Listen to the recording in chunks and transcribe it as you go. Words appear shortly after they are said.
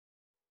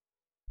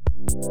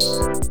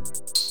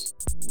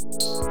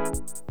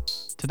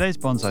Today's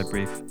Bonsai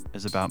Brief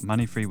is about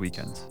money-free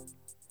weekends.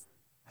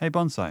 Hey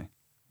Bonsai,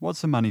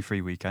 what's a money-free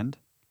weekend?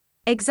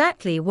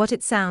 Exactly what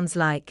it sounds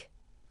like.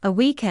 A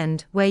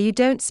weekend where you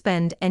don't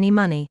spend any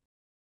money.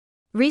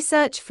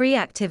 Research free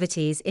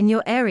activities in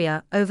your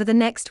area over the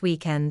next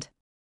weekend.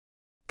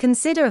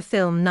 Consider a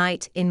film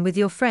night in with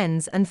your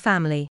friends and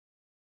family.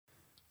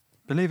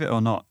 Believe it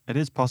or not, it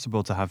is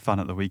possible to have fun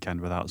at the weekend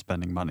without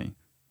spending money.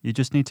 You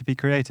just need to be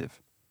creative.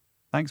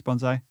 Thanks,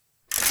 Bonsai.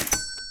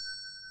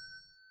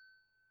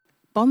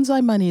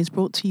 Bonsai Money is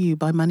brought to you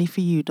by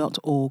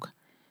moneyforyou.org.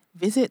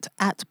 Visit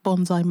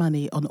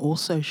 @BonsaiMoney on all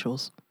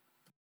socials.